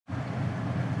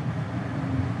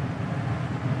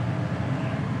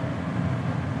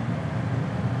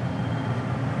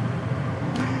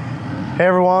Hey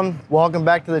everyone, welcome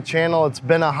back to the channel. It's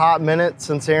been a hot minute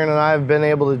since Erin and I have been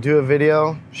able to do a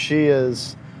video. She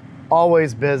is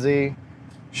always busy.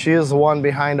 She is the one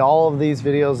behind all of these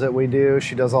videos that we do.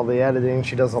 She does all the editing,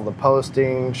 she does all the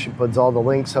posting, she puts all the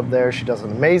links up there. She does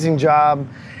an amazing job.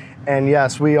 And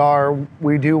yes, we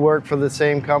do work for the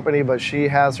same company, but she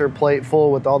has her plate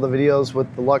full with all the videos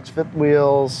with the Luxe fifth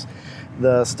wheels,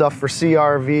 the stuff for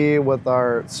CRV, with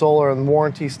our solar and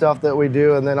warranty stuff that we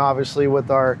do, and then obviously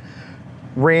with our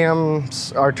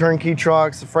Rams, our turnkey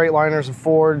trucks, the Freightliners and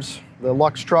Fords, the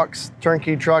Luxe trucks,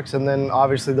 turnkey trucks, and then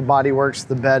obviously the Bodywerks,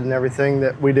 the bed and everything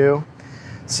that we do.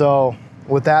 So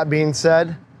with that being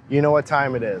said, you know what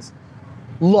time it is.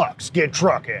 Luxe, get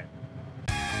trucking.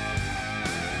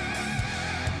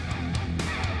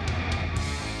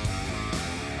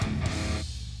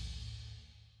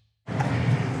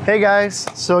 Hey guys,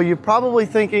 so you're probably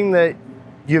thinking that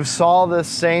you've saw this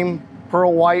same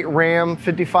pearl white Ram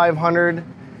 5500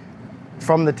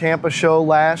 from the Tampa show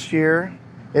last year.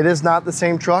 It is not the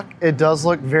same truck. It does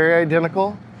look very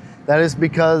identical. That is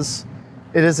because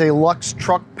it is a Luxe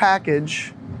truck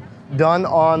package done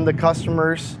on the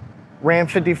customer's Ram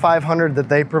 5500 that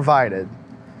they provided.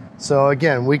 So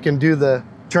again, we can do the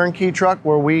turnkey truck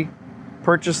where we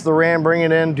purchase the Ram, bring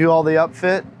it in, do all the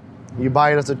upfit. You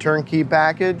buy it as a turnkey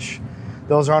package.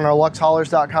 Those are on our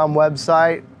luxehaulers.com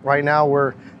website. Right now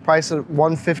we're priced at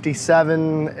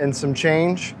 $157 and some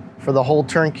change for the whole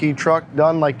turnkey truck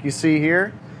done like you see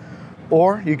here.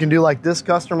 Or you can do like this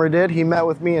customer did. He met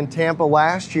with me in Tampa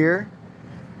last year,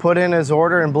 put in his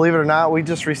order, and believe it or not, we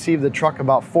just received the truck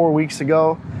about 4 weeks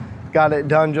ago. Got it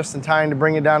done just in time to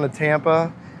bring it down to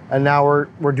Tampa, and now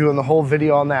we're doing the whole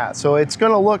video on that. So it's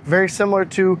gonna look very similar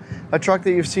to a truck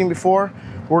that you've seen before.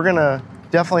 We're gonna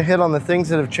definitely hit on the things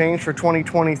that have changed for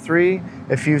 2023.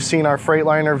 If you've seen our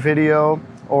Freightliner video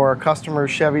or a customer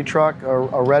Chevy truck, or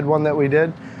a red one that we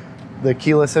did, the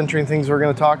keyless entry things we're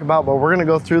gonna talk about, but we're gonna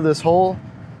go through this whole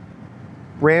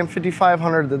Ram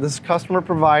 5500 that this customer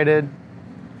provided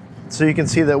so you can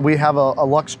see that we have a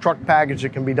Luxe truck package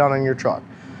that can be done on your truck.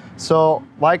 So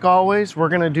like always, we're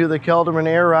gonna do the Kelderman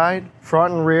air ride,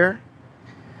 front and rear.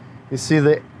 You see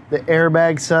the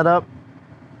airbag setup.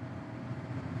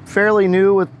 Fairly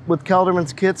new with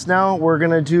Kelderman's kits now. We're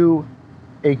gonna do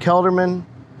a Kelderman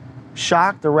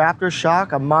shock, the Raptor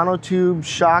shock, a monotube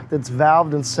shock that's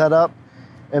valved and set up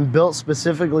and built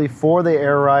specifically for the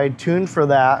air ride, tuned for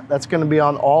that. That's gonna be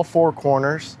on all four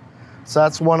corners. So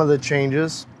that's one of the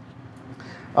changes.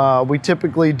 We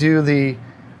typically do the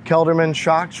Kelderman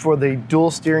shocks for the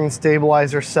dual steering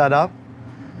stabilizer setup.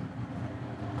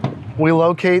 We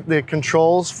locate the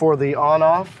controls for the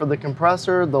on-off for the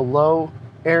compressor, the low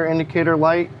air indicator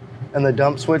light, and the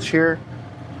dump switch here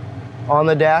on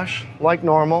the dash like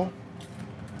normal.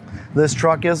 This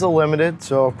truck is a limited,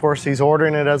 so of course he's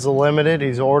ordering it as a limited.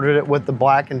 He's ordered it with the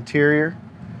black interior.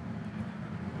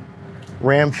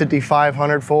 Ram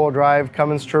 5500 full drive,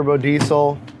 Cummins turbo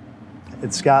diesel.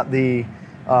 It's got the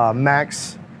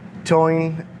max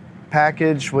towing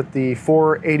package with the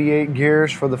 488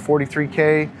 gears for the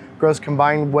 43K gross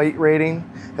combined weight rating.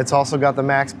 It's also got the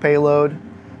max payload,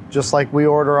 just like we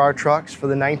order our trucks, for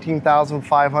the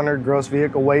 19,500 gross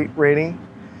vehicle weight rating.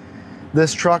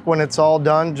 This truck, when it's all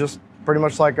done, just pretty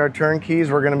much like our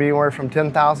turnkeys, we're gonna be anywhere from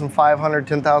 10,500,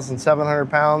 10,700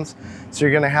 pounds. So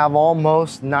you're gonna have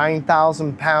almost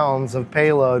 9,000 pounds of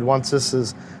payload once this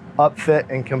is upfit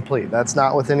and complete. That's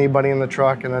not with anybody in the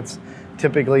truck, and that's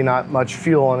typically not much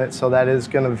fuel in it, so that is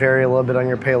gonna vary a little bit on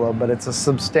your payload, but it's a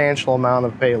substantial amount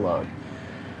of payload.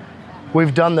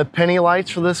 We've done the penny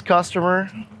lights for this customer.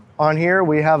 On here,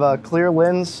 we have a clear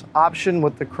lens option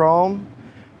with the chrome,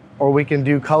 or we can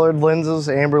do colored lenses,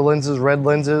 amber lenses, red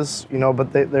lenses, you know,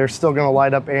 but they're still gonna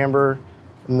light up amber,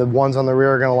 and the ones on the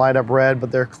rear are gonna light up red,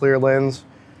 but they're clear lens.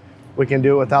 We can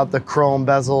do it without the chrome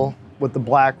bezel with the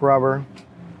black rubber.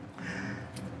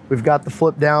 We've got the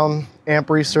flip down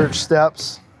amp research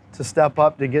steps to step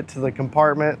up to get to the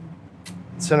compartment,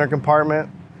 center compartment.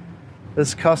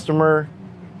 This customer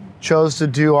chose to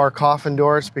do our coffin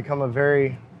door. It's become a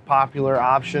very popular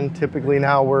option. Typically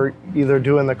now we're either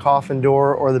doing the coffin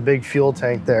door or the big fuel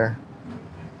tank there.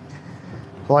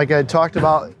 Like I talked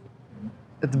about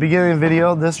at the beginning of the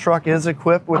video, this truck is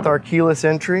equipped with our keyless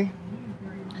entry.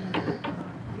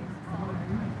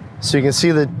 So you can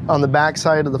see that on the back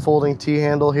side of the folding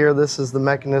T-handle here, this is the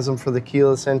mechanism for the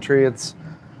keyless entry. It's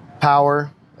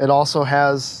power. It also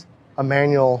has a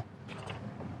manual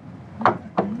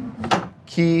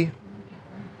key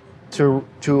to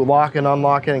lock and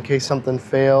unlock it in case something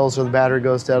fails or the battery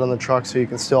goes dead on the truck, so you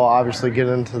can still obviously get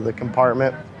into the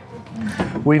compartment.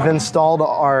 We've installed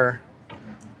our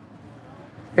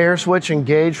Air switch and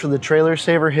gauge for the trailer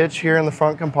saver hitch here in the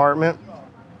front compartment.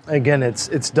 Again,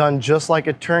 it's done just like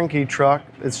a turnkey truck.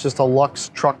 It's just a Luxe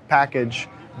truck package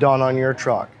done on your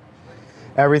truck.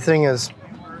 Everything is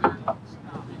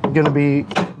going to be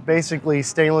basically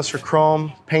stainless or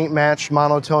chrome, paint matched,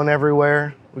 monotone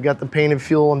everywhere. We got the painted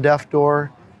fuel and DEF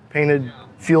door, painted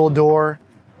fuel door,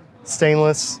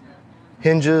 stainless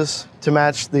hinges to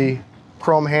match the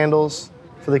chrome handles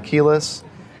for the keyless.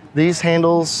 These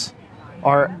handles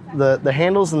are, the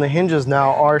handles and the hinges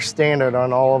now are standard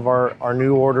on all of our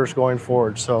new orders going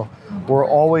forward. So we're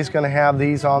always going to have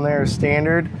these on there as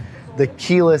standard. The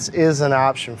keyless is an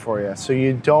option for you. So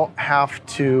you don't have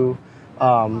to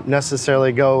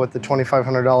necessarily go with the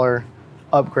 $2,500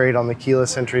 upgrade on the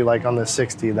keyless entry like on the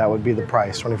 60. That would be the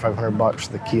price, $2,500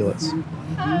 for the keyless.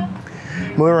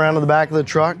 Moving around to the back of the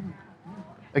truck.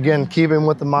 Again, keeping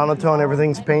with the monotone,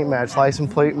 everything's paint matched.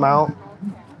 License plate mount,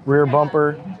 rear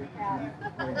bumper,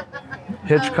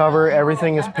 hitch cover,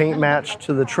 everything is paint matched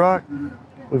to the truck.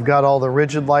 We've got all the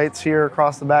rigid lights here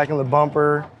across the back of the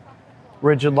bumper,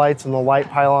 rigid lights in the light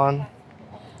pylon.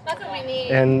 That's what we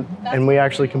need. And we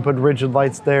actually can put rigid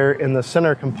lights there in the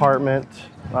center compartment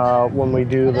when we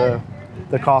do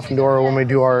the coffin door, or when we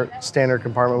do our standard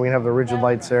compartment, we have the rigid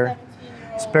lights there.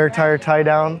 Spare tire tie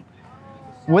down.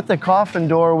 With the coffin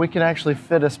door, we can actually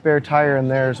fit a spare tire in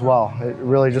there as well. It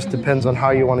really just depends on how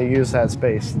you want to use that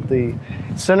space. The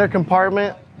center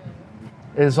compartment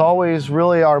is always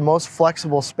really our most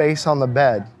flexible space on the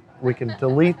bed. We can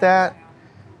delete that.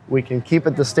 We can keep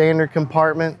it the standard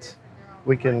compartment.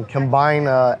 We can combine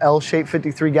a L-shaped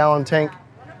 53-gallon tank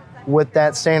with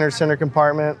that standard center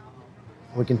compartment.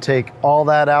 We can take all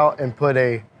that out and put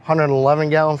a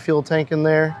 111-gallon fuel tank in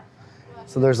there.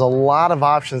 So there's a lot of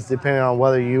options depending on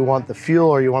whether you want the fuel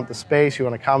or you want the space, you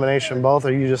want a combination of both,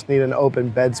 or you just need an open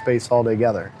bed space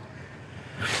altogether.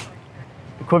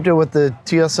 Equipped it with the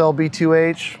TSL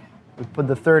B2H. We put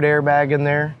the third airbag in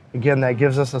there. Again, that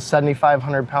gives us a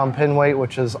 7,500-pound pin weight,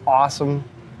 which is awesome,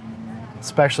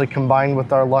 especially combined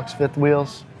with our Luxe fifth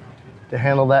wheels to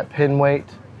handle that pin weight,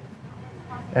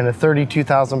 and a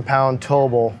 32,000-pound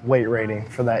towable weight rating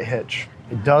for that hitch.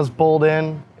 It does bolt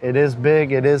in. It is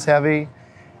big. It is heavy.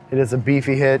 It is a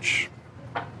beefy hitch,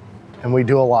 and we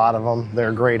do a lot of them. They're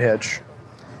a great hitch.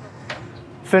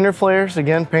 Fender flares,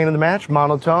 again, painted to match,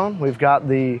 monotone. We've got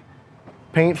the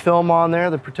paint film on there,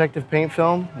 the protective paint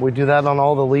film. We do that on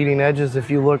all the leading edges. If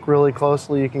you look really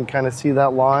closely, you can kind of see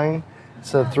that line.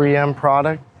 It's a 3M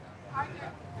product.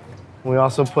 We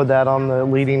also put that on the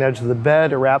leading edge of the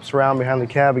bed. It wraps around behind the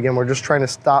cab. Again, we're just trying to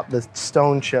stop the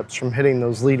stone chips from hitting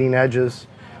those leading edges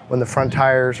when the front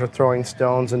tires are throwing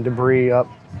stones and debris up.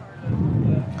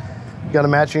 Got a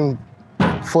matching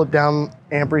flip down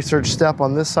amp research step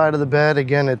on this side of the bed.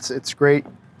 Again, it's great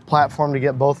platform to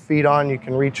get both feet on. You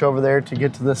can reach over there to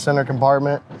get to the center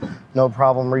compartment. No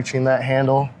problem reaching that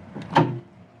handle.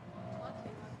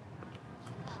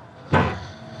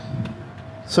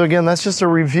 So again, that's just a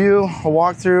review, a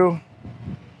walkthrough.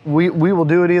 We will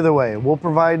do it either way. We'll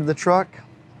provide the truck,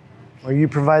 or you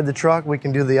provide the truck. We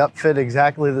can do the upfit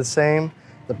exactly the same.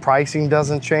 The pricing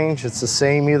doesn't change. It's the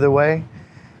same either way.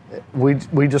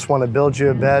 We just want to build you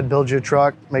a bed, build you a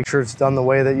truck, make sure it's done the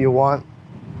way that you want.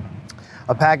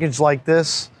 A package like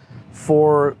this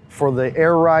for the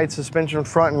air ride, suspension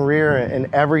front and rear,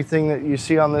 and everything that you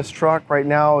see on this truck right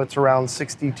now, it's around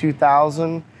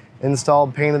 $62,000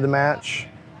 installed, painted to match,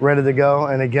 ready to go.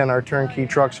 And again, our turnkey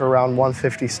trucks are around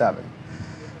 $157,000.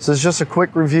 So it's just a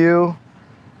quick review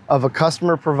of a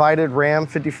customer provided Ram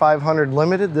 5500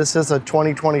 Limited. This is a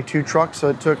 2022 truck, so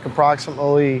it took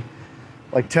approximately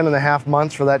like 10.5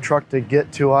 months for that truck to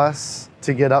get to us,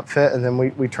 to get upfit, and then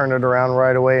we turned it around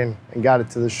right away and got it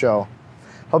to the show.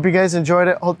 Hope you guys enjoyed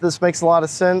it. Hope this makes a lot of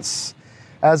sense.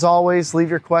 As always, leave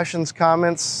your questions,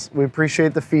 comments. We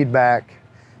appreciate the feedback.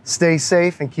 Stay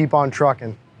safe and keep on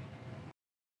trucking.